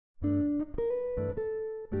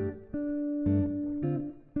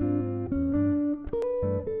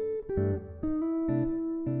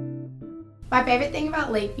My favorite thing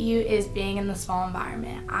about Lakeview is being in the small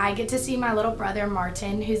environment. I get to see my little brother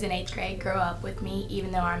Martin, who's in 8th grade, grow up with me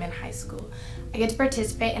even though I'm in high school. I get to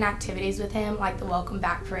participate in activities with him like the Welcome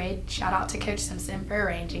Back Parade, shout out to Coach Simpson for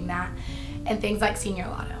arranging that, and things like Senior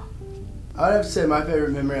Lotto. I would have to say my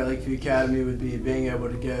favorite memory at Lakeview Academy would be being able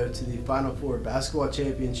to go to the Final Four basketball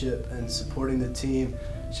championship and supporting the team.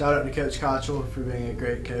 Shout out to Coach Cottrell for being a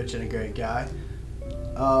great coach and a great guy.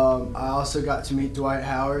 I also got to meet Dwight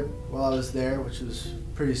Howard while I was there, which was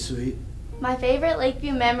pretty sweet. My favorite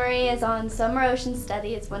Lakeview memory is on Summer Ocean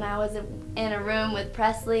Studies when I was in a room with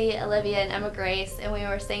Presley, Olivia, and Emma Grace, and we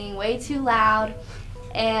were singing way too loud.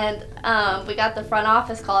 And we got the front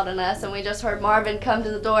office called on us, and we just heard Marvin come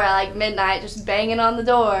to the door at like midnight, just banging on the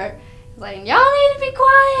door. He's like, y'all need to be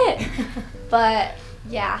quiet. But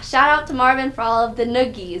yeah, shout out to Marvin for all of the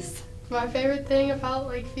noogies. My favorite thing about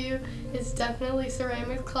Lakeview is definitely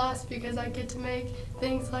ceramics class because I get to make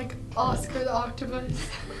things like Oscar the Octopus.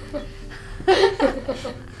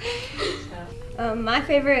 My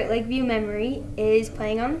favorite Lakeview memory is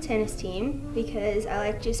playing on the tennis team because I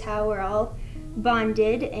like just how we're all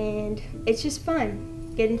bonded and it's just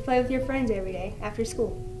fun getting to play with your friends every day after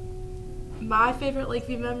school. My favorite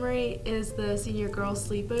Lakeview memory is the senior girls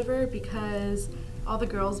sleepover because all the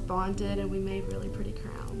girls bonded and we made really pretty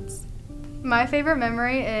crowns. My favorite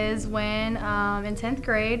memory is when in 10th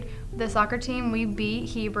grade, the soccer team, we beat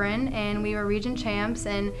Hebron and we were region champs,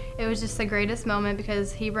 and it was just the greatest moment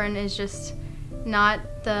because Hebron is just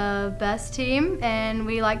not the best team and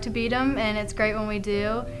we like to beat them, and it's great when we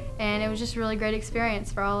do, and it was just a really great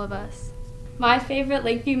experience for all of us. My favorite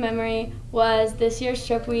Lakeview memory was this year's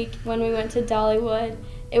trip week when we went to Dollywood.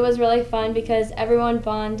 It was really fun because everyone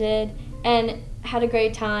bonded and had a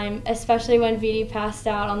great time, especially when Vidhi passed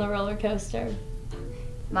out on the roller coaster.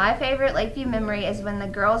 My favorite Lakeview memory is when the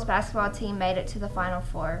girls basketball team made it to the Final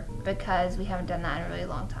Four because we haven't done that in a really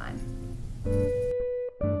long time.